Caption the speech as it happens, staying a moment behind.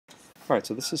Alright,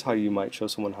 so this is how you might show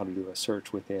someone how to do a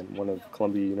search within one of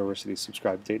Columbia University's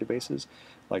subscribed databases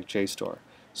like JSTOR.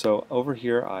 So over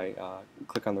here I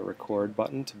click on the record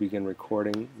button to begin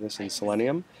recording this in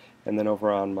Selenium, and then over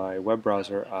on my web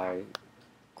browser I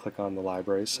click on the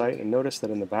libraries site, and notice that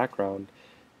in the background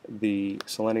the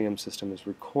Selenium system is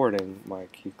recording my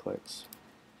key clicks.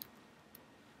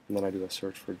 And then I do a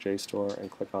search for JSTOR and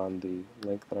click on the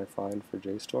link that I find for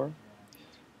JSTOR.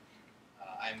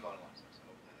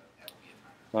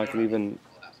 Now I can even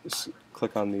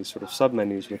click on these sort of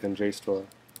submenus within JSTOR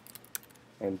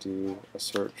and do a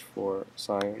search for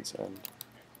science and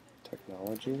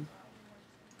technology.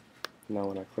 Now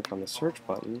when I click on the search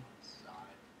button,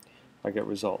 I get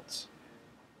results.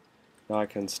 Now I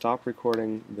can stop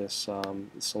recording this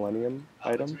Selenium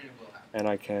item, and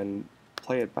I can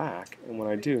play it back, and when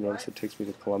I do, notice it takes me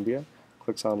to Columbia,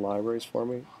 clicks on libraries for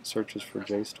me, searches for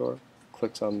JSTOR,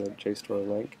 clicks on the JSTOR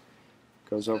link,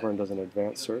 goes over and does an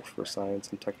advanced search for science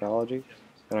and technology,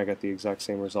 and I get the exact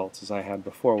same results as I had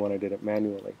before when I did it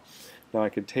manually. Now I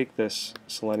could take this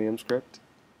Selenium script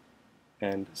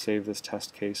and save this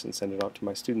test case and send it out to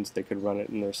my students. They could run it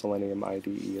in their Selenium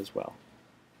IDE as well.